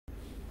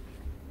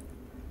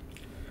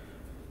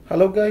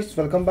Hello guys,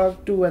 welcome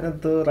back to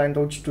another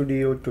Untitled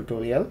Studio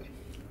tutorial.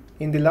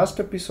 In the last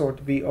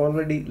episode, we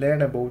already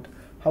learned about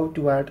how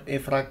to add a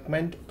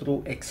fragment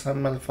through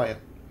XML file.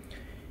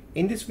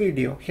 In this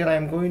video, here I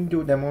am going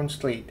to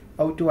demonstrate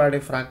how to add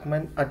a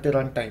fragment at the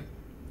runtime.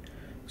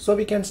 So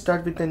we can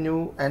start with a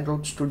new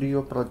Untitled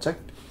Studio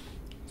project.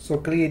 So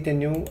create a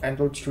new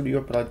Untitled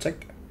Studio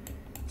project,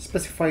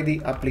 specify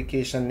the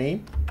application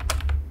name.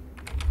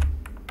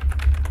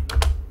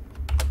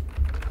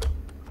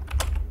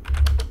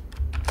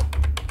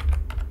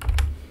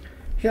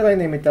 Here I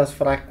name it as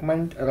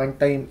Fragment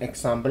Runtime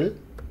Example.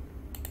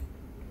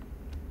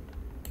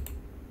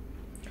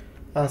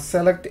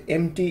 Select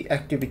empty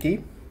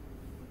activity.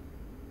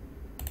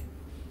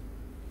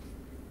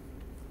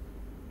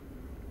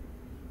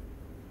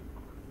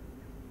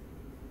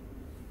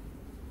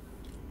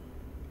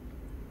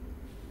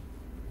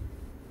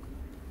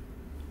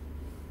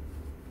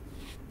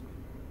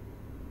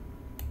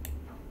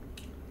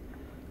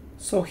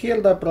 So here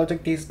the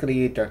project is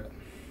created.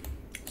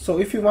 So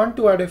if you want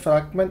to add a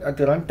fragment at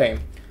the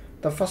runtime,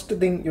 the first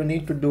thing you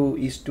need to do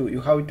is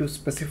you have to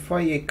specify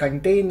a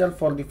container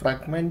for the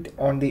fragment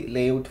on the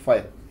layout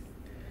file.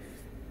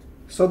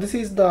 So this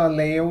is the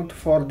layout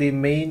for the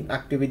main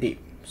activity.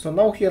 So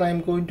now here I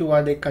am going to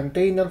add a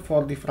container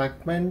for the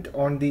fragment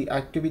on the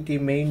activity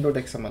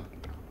main.xml.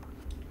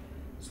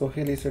 So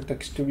here is a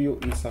text view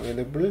is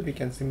available. We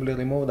can simply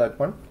remove that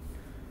one.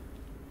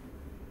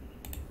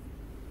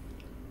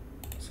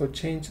 So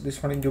change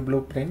this one into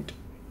blueprint.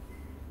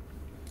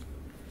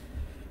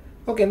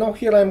 Okay, now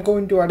here I am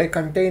going to add a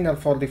container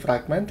for the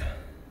fragment.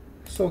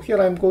 So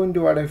here I am going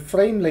to add a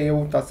frame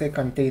layout as a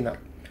container.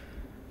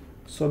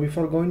 So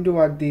before going to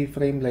add the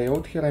frame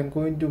layout, here I am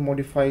going to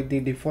modify the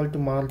default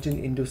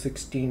margin into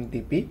 16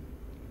 dp.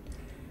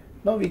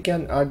 Now we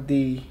can add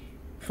the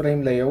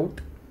frame layout.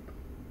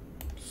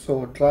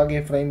 So drag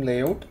a frame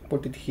layout,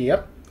 put it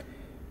here.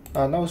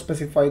 Now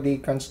specify the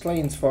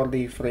constraints for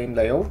the frame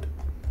layout.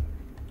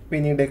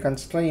 We need a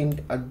constraint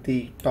at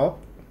the top.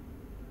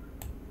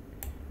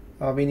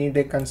 We need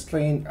a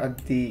constraint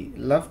at the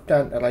left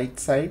and right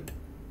side.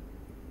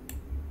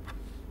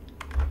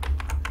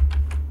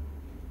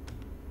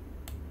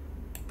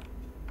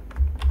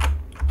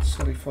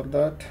 Sorry for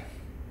that.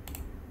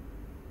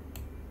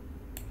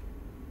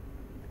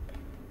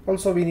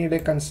 Also we need a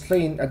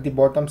constraint at the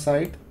bottom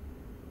side.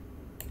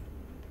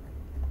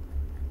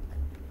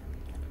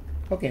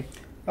 Okay,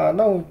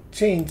 now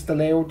change the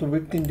layout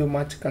width into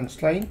match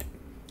constraint.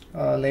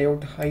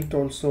 Layout height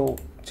also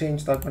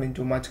change that one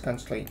into match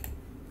constraint.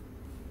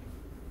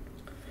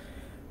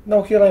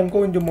 Now here I am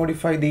going to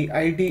modify the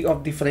ID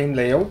of the frame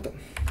layout.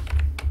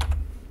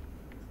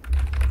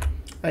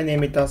 I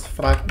name it as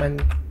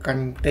fragment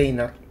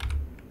container.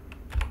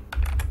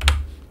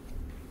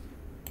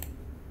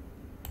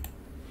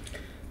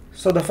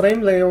 So the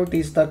frame layout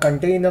is the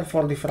container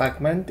for the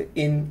fragment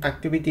in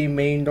activity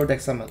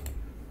main.xml.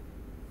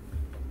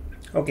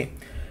 Okay,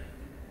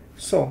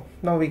 so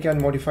now we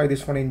can modify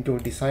this one into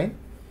design.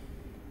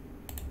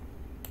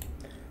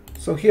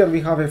 So here we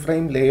have a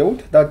frame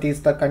layout that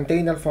is the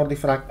container for the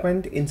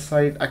fragment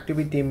inside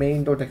activity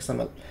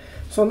main.xml.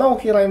 So now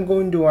here I am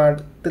going to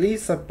add 3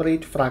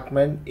 separate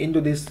fragments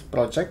into this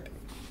project.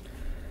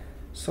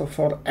 So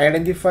for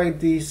identify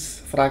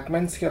these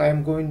fragments, here I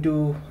am going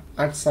to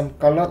add some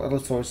color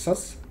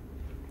resources.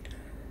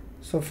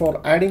 So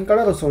for adding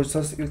color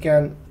resources, you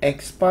can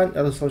expand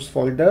a resource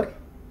folder,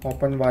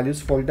 open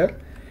values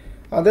folder.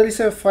 There is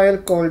a file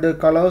called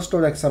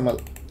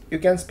colors.xml. You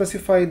can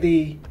specify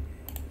the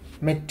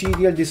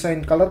material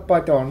design color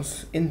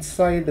patterns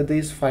inside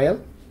this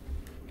file.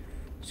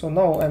 So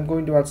now I'm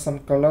going to add some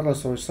color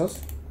resources.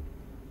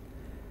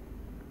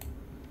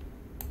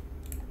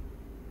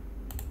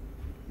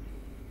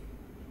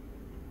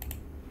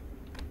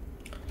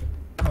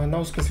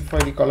 Now specify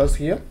the colors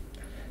here.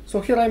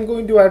 So here I'm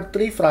going to add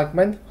 3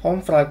 fragments: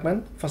 home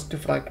fragment, first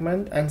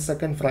fragment and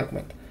second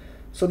fragment.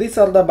 So these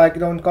are the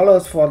background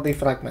colors for the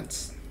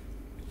fragments.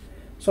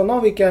 So now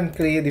we can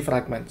create the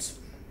fragments.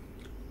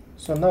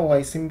 So now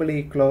I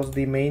simply close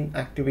the main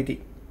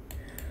activity.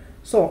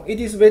 So it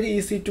is very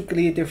easy to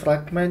create a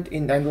fragment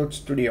in Untitled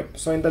Studio.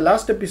 So in the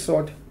last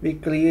episode, we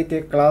create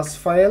a class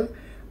file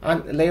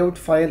and layout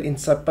file in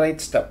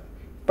separate step.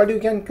 But you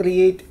can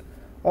create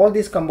all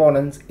these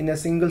components in a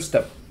single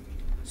step.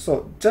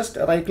 So just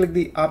right click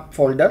the app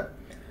folder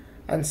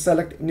and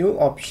select new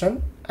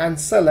option and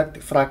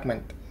select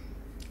fragment.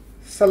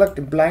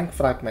 Select blank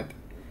fragment.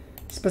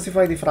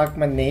 Specify the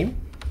fragment name.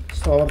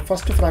 So our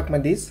first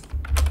fragment is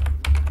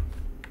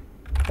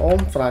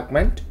home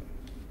fragment.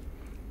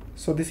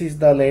 So this is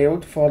the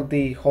layout for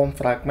the home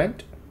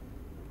fragment.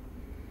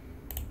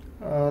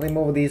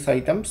 Remove these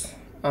items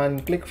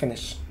and click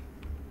finish.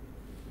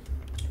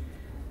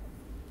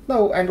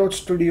 Now Untitled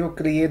Studio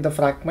create the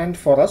fragment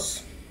for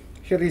us.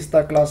 Here is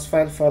the class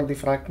file for the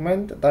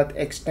fragment that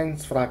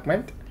extends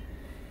fragment.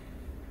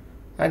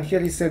 And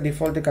here is a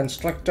default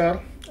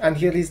constructor. And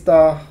here is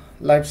the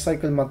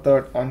lifecycle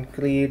method on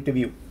create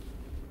view.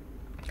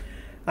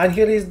 And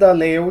here is the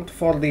layout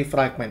for the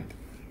fragment.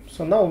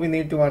 So now we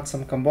need to add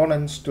some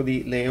components to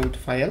the layout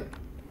file.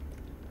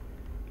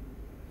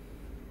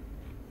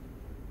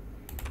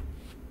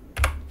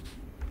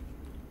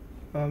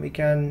 We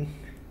can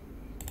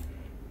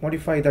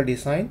modify the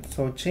design,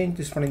 so change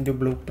this one into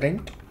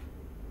blueprint.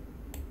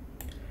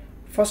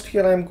 First,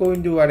 here I am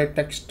going to add a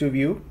text to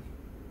view.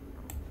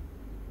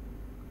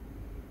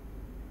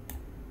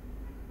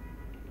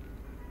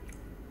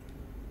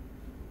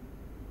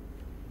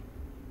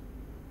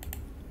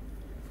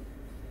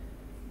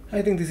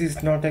 I think this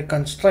is not a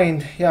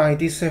constraint. Yeah,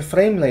 it is a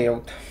frame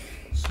layout,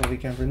 so we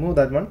can remove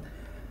that one.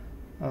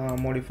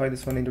 Modify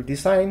this one into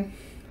design,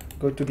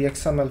 go to the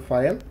XML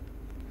file.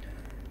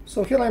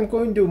 So here I am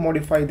going to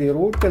modify the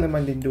root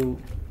element into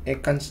a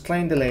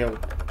constrained layout.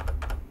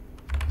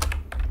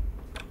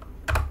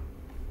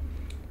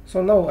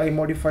 So now I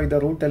modify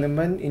the root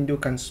element into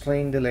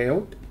constrained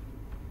layout.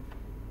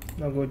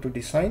 Now go to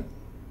design.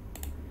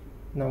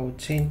 Now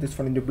change this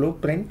one into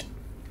blueprint.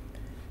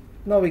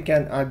 Now we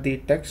can add the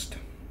text.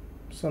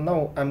 So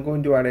now I'm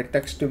going to add a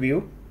text to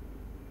view.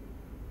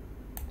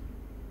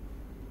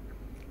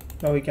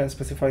 Now we can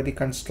specify the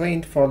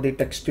constraint for the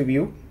text to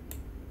view.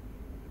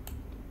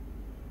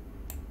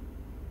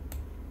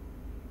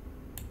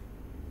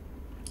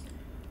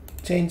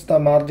 Change the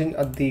margin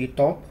at the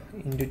top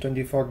into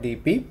 24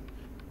 dp,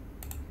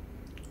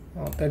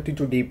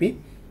 32 dp.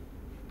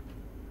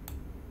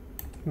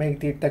 Make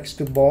the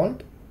text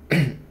bold,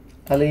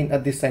 align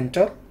at the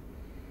center.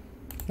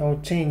 Now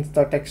change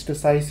the text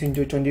size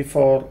into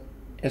 24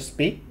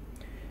 sp.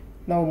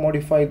 Now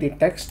modify the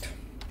text.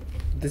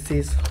 This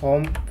is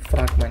home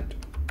fragment.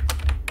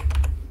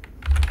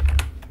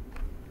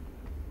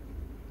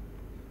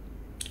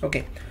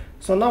 Okay,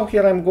 so now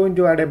here I'm going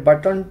to add a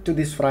button to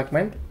this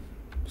fragment.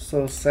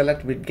 So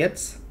select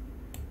widgets,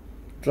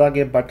 drag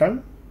a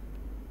button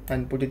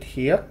and put it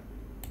here.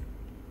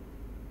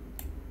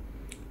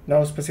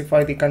 Now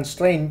specify the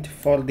constraint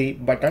for the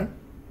button.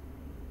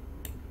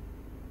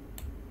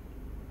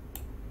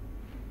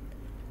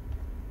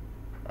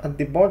 At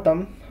the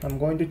bottom, I'm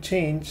going to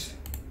change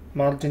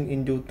margin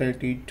into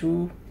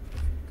 32.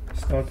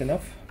 It's not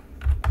enough.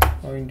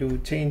 I'm going to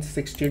change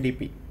 60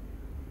 dp.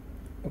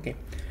 Okay.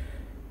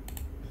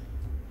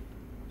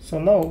 So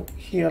now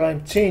here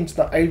I've changed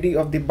the ID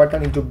of the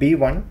button into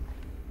B1.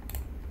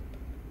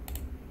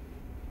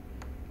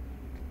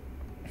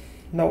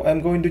 Now I'm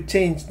going to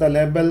change the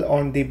label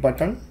on the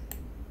button.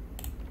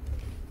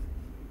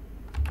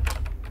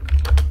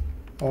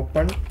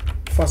 Open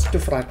first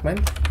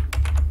fragment.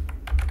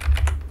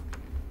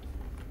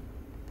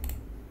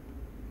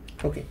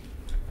 Okay.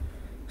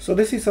 So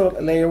this is our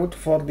layout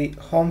for the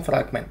home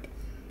fragment.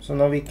 So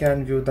now we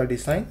can view the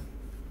design.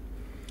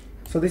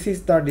 So this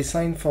is the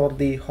design for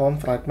the home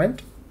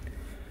fragment.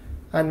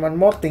 And one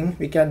more thing,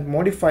 we can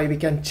modify, we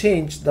can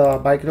change the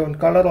background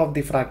color of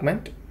the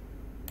fragment.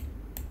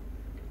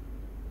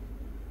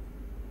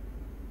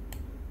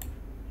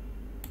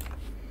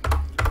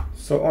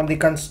 So on the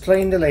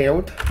constrained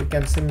layout, you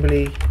can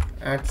simply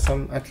add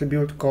some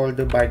attribute called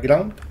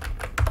background.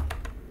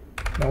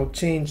 Now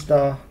change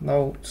the,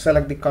 now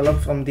select the color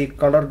from the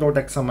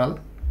color.xml.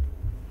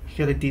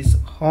 Here it is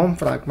home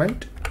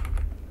fragment.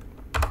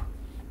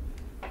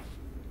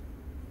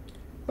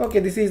 Okay,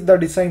 this is the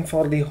design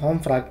for the home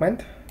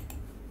fragment.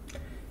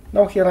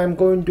 Now here I am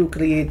going to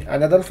create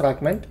another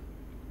fragment.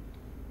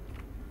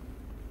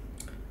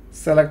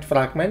 Select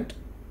fragment,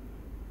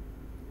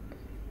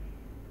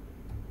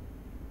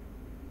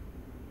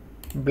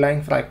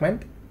 blank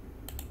fragment.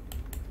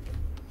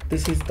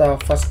 This is the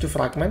first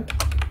fragment.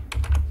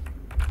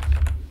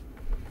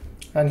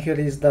 And here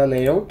is the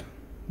layout.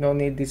 Now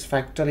need these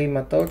factory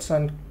methods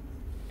and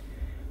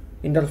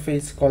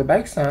interface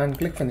callbacks and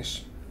click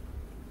finish.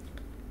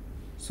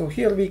 So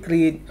here we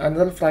create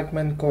another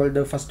fragment called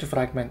the first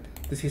fragment.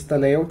 This is the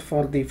layout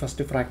for the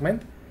first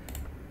fragment.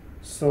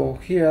 So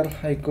here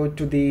I go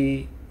to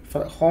the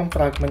home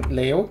fragment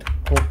layout,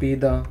 copy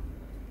the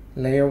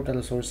layout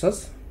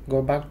resources,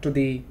 go back to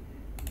the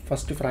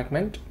first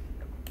fragment,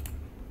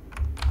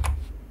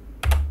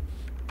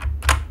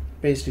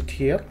 paste it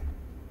here.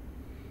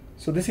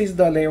 So this is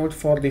the layout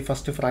for the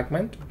first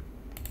fragment.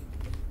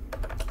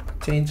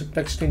 Change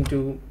text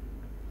into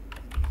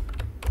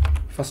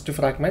first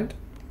fragment.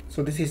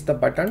 So this is the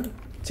button.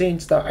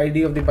 Change the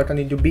ID of the button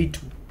into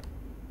B2.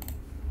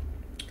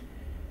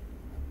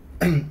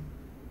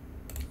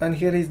 And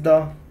here is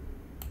the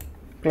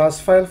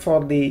class file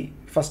for the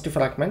first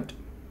fragment.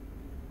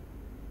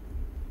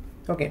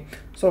 Okay,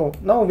 so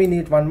now we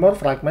need one more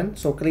fragment.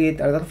 So create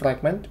another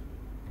fragment.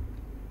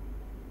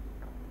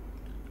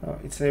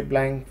 It's a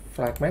blank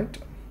fragment.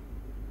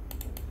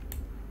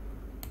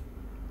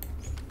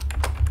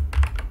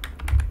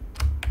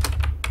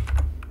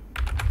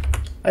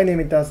 I name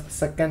it as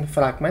second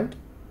fragment.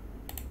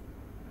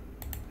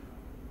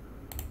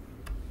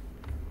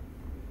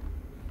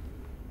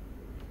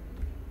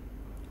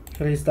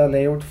 Here is the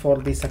layout for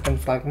the second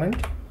fragment.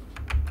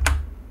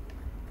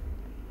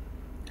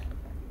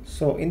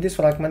 So in this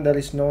fragment there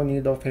is no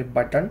need of a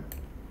button.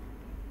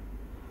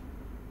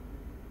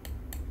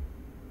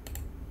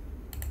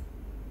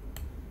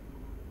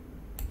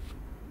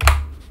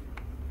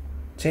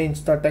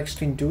 change the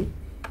text into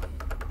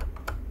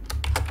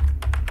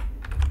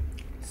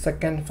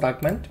second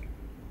fragment.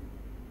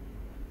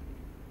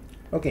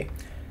 Okay,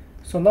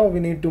 so now we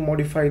need to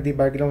modify the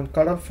background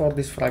color for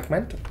this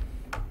fragment.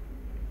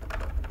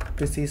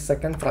 This is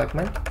second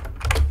fragment.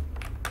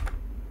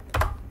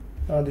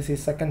 This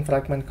is second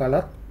fragment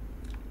color.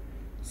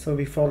 So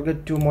we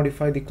forget to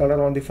modify the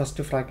color on the first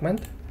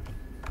fragment.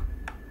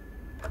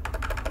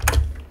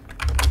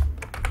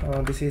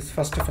 This is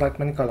first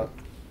fragment color.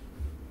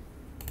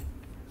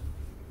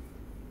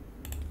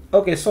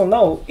 Okay, so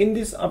now in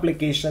this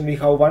application we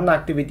have one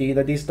activity,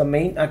 that is the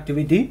main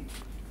activity.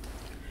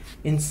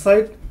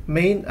 Inside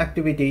main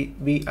activity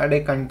we add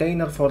a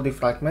container for the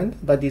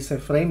fragment, that is a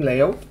frame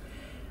layout.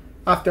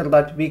 After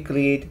that we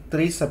create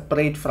three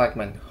separate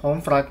fragments: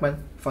 home fragment,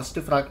 first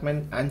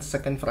fragment and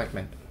second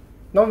fragment.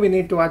 Now we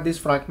need to add this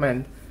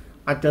fragment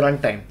at the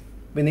runtime.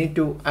 We need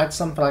to add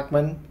some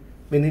fragment,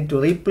 we need to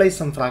replace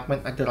some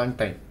fragment at the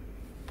runtime.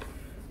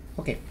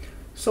 Okay,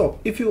 so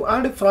if you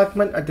add a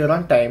fragment at the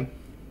runtime,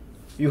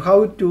 you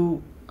have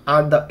to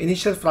add the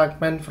initial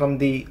fragment from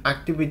the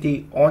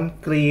activity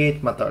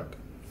Oncreate method.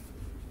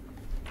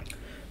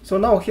 So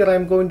now here I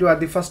am going to add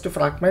the first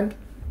fragment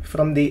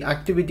from the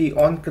activity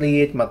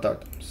Oncreate method.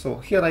 So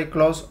here I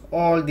close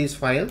all these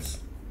files.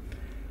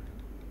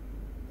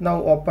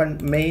 Now open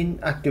main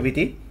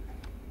activity.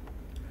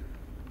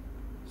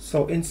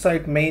 So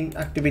inside main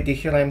activity,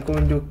 here I am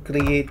going to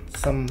create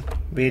some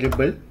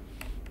variable.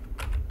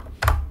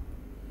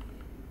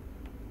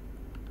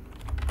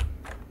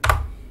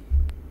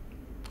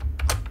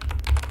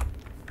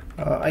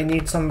 I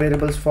need some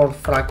variables for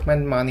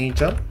fragment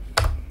manager.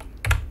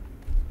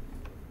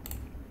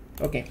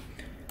 Okay,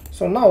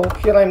 so now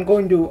here I am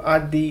going to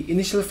add the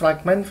initial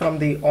fragment from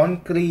the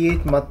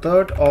Oncreate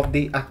method of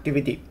the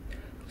activity.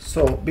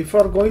 So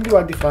before going to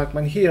add the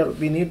fragment, here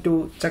we need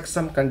to check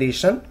some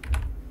condition.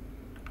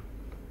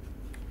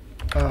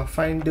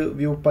 Find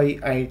view by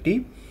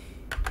id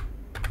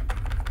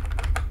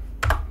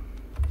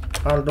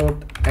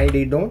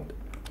r.id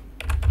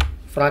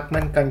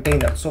fragment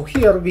container. So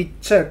here we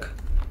check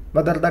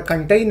whether the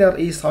container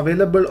is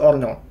available or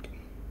not.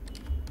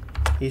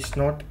 Is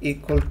not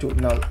equal to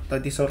null.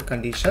 That is our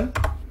condition.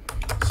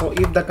 So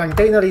if the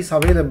container is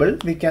available,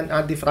 we can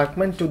add the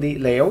fragment to the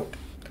layout.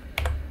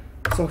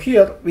 So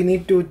here we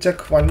need to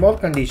check one more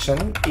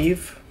condition.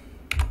 If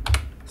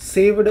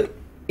saved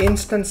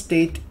instance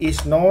state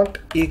is not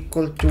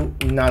equal to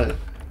null,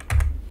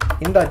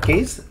 in that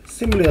case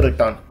simply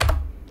return.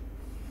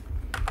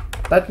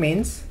 That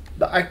means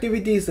the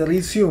activity is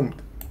resumed.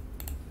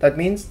 That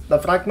means the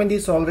fragment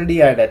is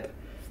already added.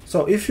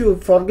 So if you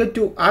forget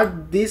to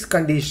add this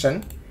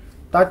condition,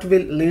 that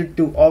will lead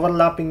to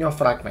overlapping of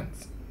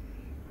fragments.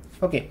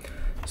 Okay,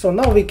 so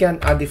now we can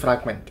add the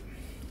fragment.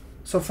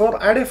 So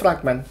for add a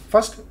fragment,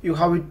 first you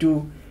have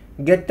to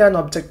get an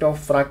object of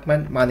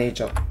fragment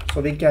manager. So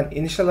we can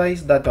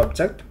initialize that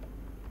object.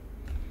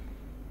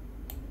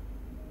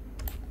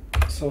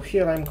 So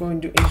here I'm going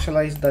to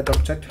initialize that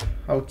object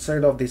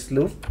outside of this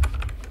loop,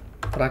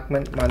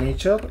 fragment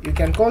manager. You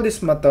can call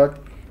this method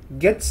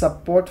get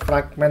support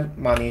fragment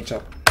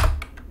manager.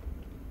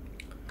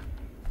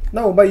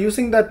 Now by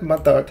using that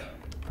method,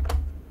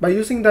 by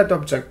using that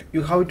object,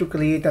 you have to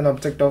create an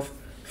object of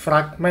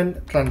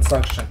fragment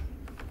transaction.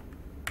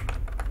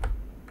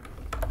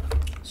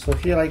 So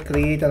here I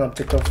create an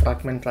object of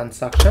fragment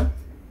transaction.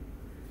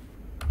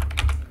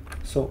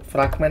 So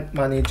fragment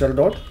manager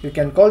dot, you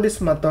can call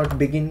this method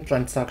begin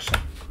transaction.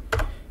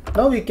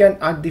 Now we can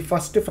add the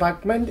first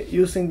fragment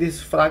using this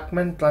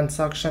fragment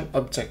transaction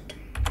object.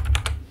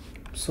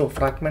 So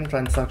fragment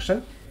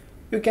transaction,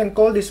 you can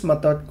call this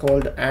method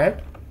called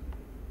add.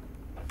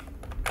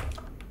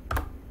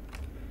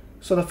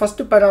 So the first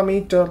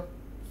parameter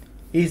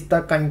is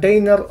the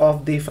container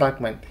of the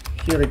fragment.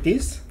 Here it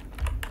is,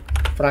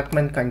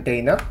 fragment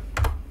container.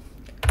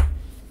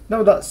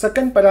 Now the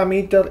second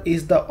parameter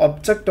is the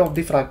object of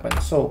the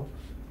fragment. So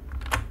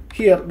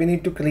here we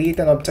need to create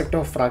an object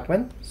of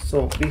fragment.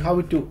 So we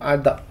have to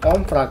add the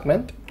home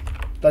fragment,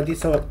 that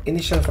is our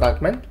initial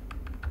fragment.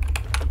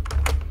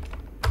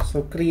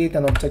 So create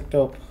an object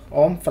of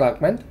home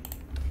fragment.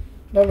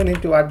 Now we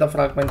need to add the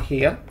fragment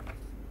here.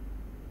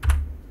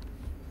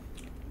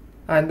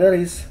 And there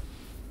is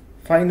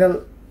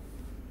final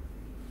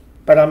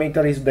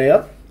parameter is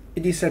there.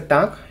 It is a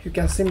tag. You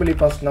can simply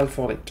pass null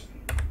for it.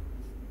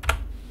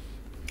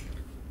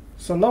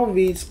 So now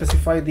we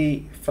specify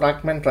the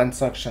fragment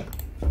transaction.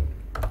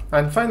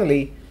 And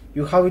finally,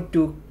 you have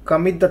to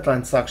commit the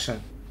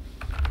transaction.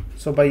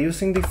 So by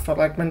using the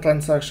fragment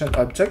transaction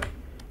object,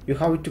 you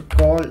have to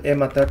call a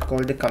method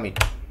called the commit.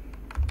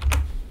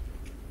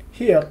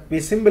 Here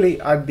we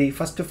simply add the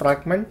first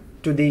fragment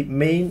to the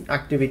main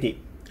activity.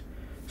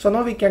 So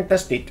now we can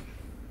test it.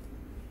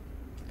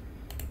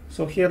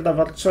 So here the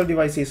virtual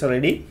device is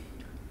ready.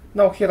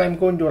 Now here I'm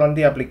going to run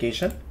the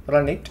application,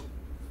 run it,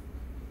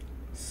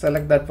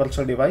 select that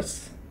virtual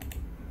device.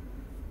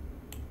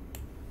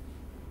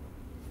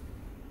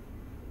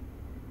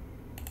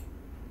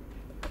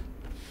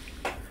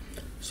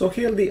 So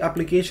here the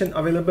application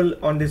available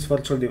on this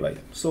virtual device.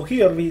 So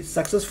here we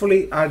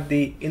successfully add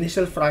the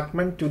initial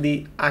fragment to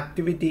the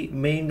activity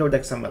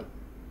main.xml.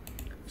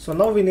 So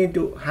now we need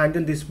to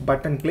handle this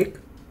button click.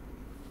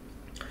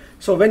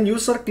 So when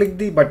user click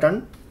the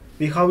button,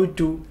 we have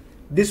to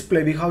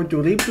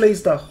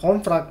replace the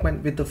home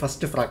fragment with the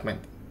first fragment.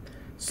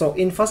 So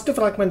in first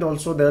fragment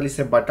also there is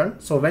a button.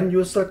 So when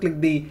user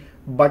click the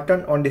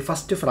button on the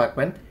first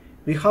fragment,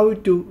 we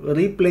have to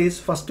replace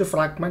first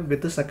fragment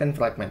with the second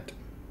fragment.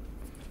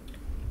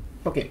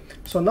 Okay,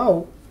 so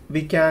now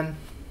we can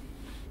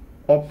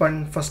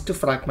open first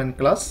fragment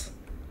class.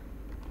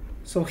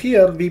 So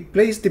here we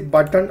place the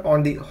button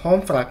on the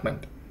home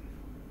fragment.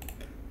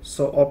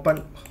 So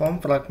open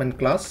home fragment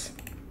class.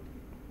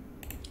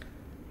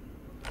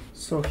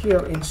 So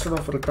here instead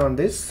of return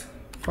this,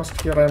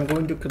 first here I am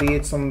going to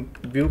create some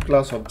view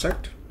class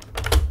object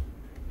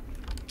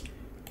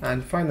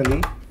and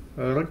finally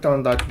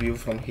return that view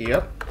from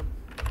here.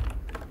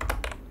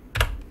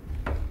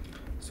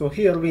 So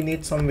here we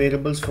need some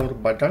variables for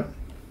button.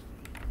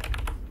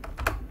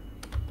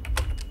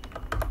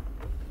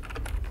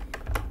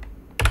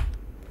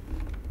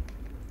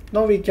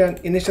 Now we can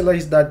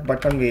initialize that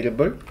button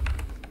variable.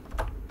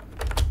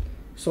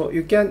 So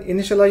you can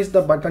initialize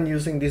the button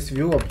using this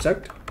view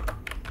object.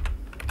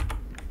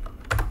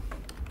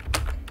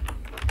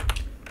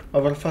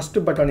 Our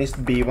first button is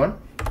B1.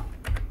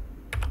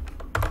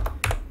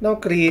 Now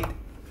create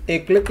a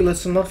click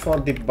listener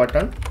for the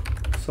button.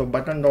 So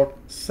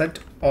button.set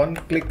on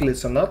click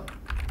listener.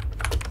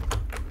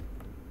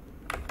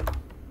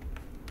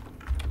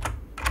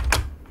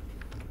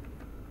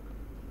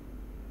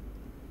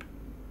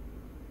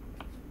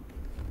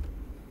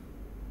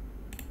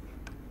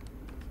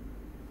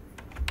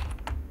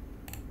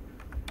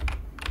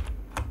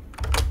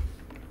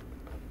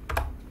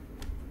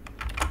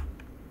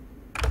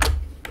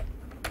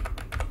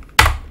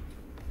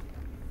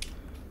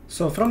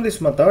 So from this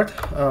method,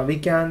 we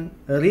can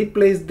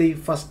replace the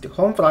first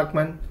home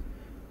fragment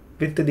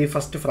with the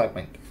first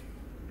fragment.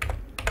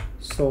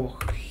 So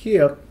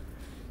here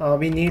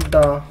we need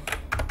the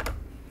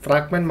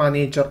fragment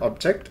manager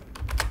object.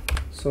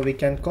 So we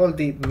can call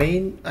the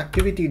main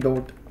activity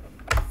dot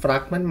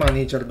fragment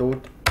manager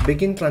dot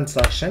begin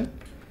transaction.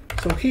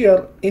 So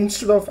here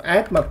instead of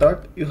add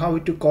method, you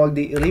have to call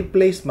the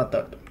replace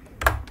method.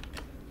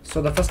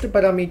 So the first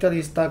parameter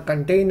is the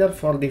container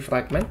for the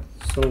fragment.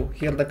 So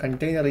here the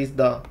container is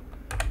the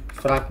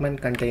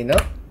fragment container.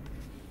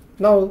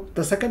 Now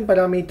the second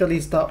parameter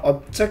is the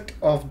object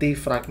of the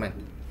fragment.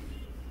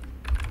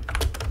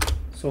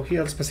 So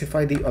here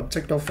specify the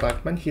object of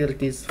fragment. Here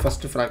it is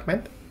first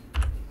fragment.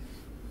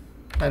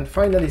 And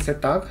finally is a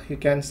tag. You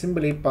can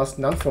simply pass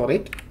null for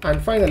it.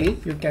 And finally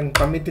you can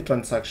commit the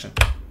transaction.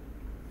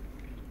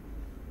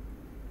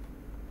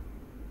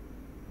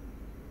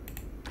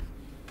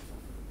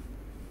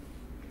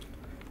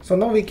 So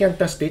now we can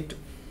test it.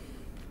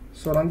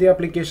 So run the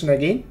application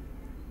again.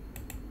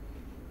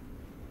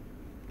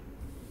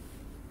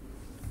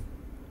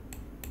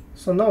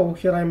 So now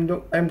here I'm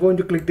going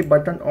to click the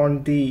button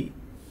on the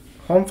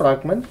home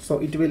fragment. So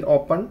it will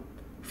open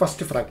first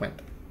fragment.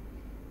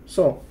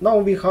 So now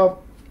we have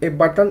a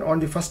button on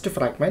the first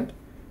fragment.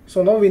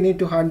 So now we need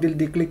to handle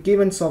the click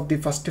events of the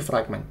first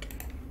fragment.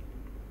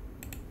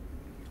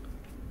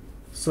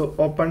 So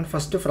open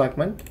first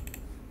fragment.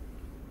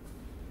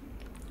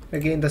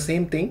 Again the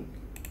same thing.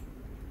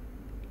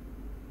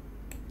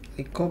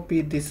 I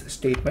copy these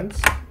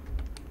statements.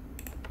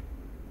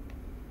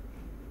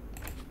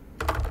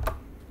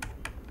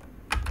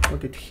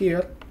 Put it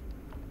here.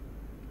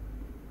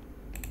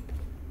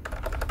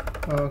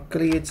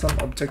 Create some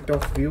object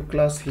of view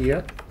class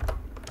here.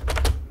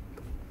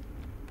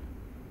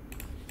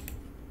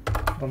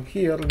 From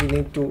here we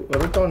need to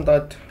return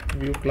that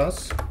view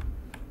class,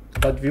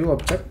 that view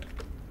object.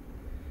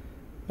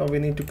 Now we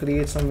need to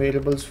create some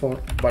variables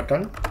for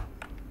button.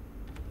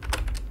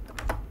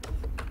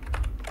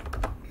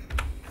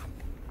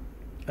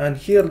 And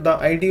here the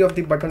ID of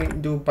the button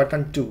into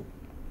button 2.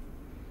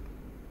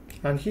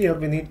 And here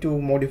we need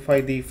to modify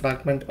the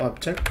fragment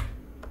object.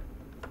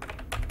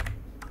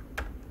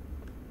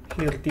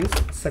 Here it is,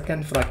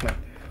 second fragment.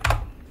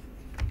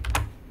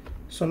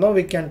 So now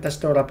we can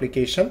test our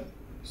application.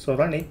 So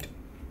run it.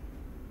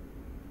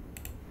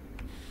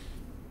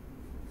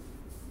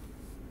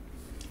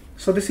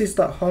 So this is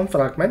the home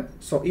fragment.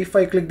 So if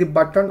I click the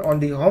button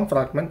on the home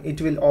fragment, it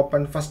will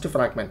open first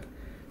fragment.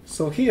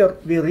 So here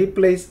we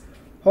replace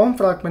home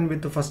fragment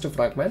with the first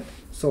fragment.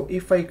 So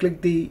if I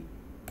click the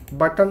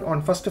button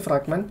on first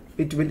fragment,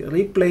 it will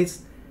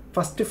replace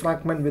first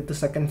fragment with the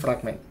second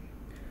fragment.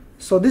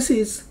 So this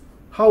is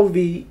how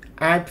we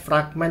add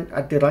fragment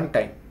at the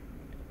runtime.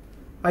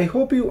 I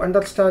hope you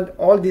understand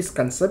all these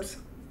concepts.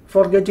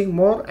 For getting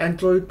more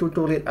Android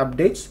tutorial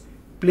updates,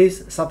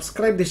 please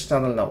subscribe this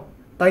channel now.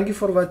 Thank you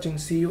for watching.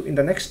 See you in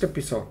the next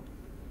episode.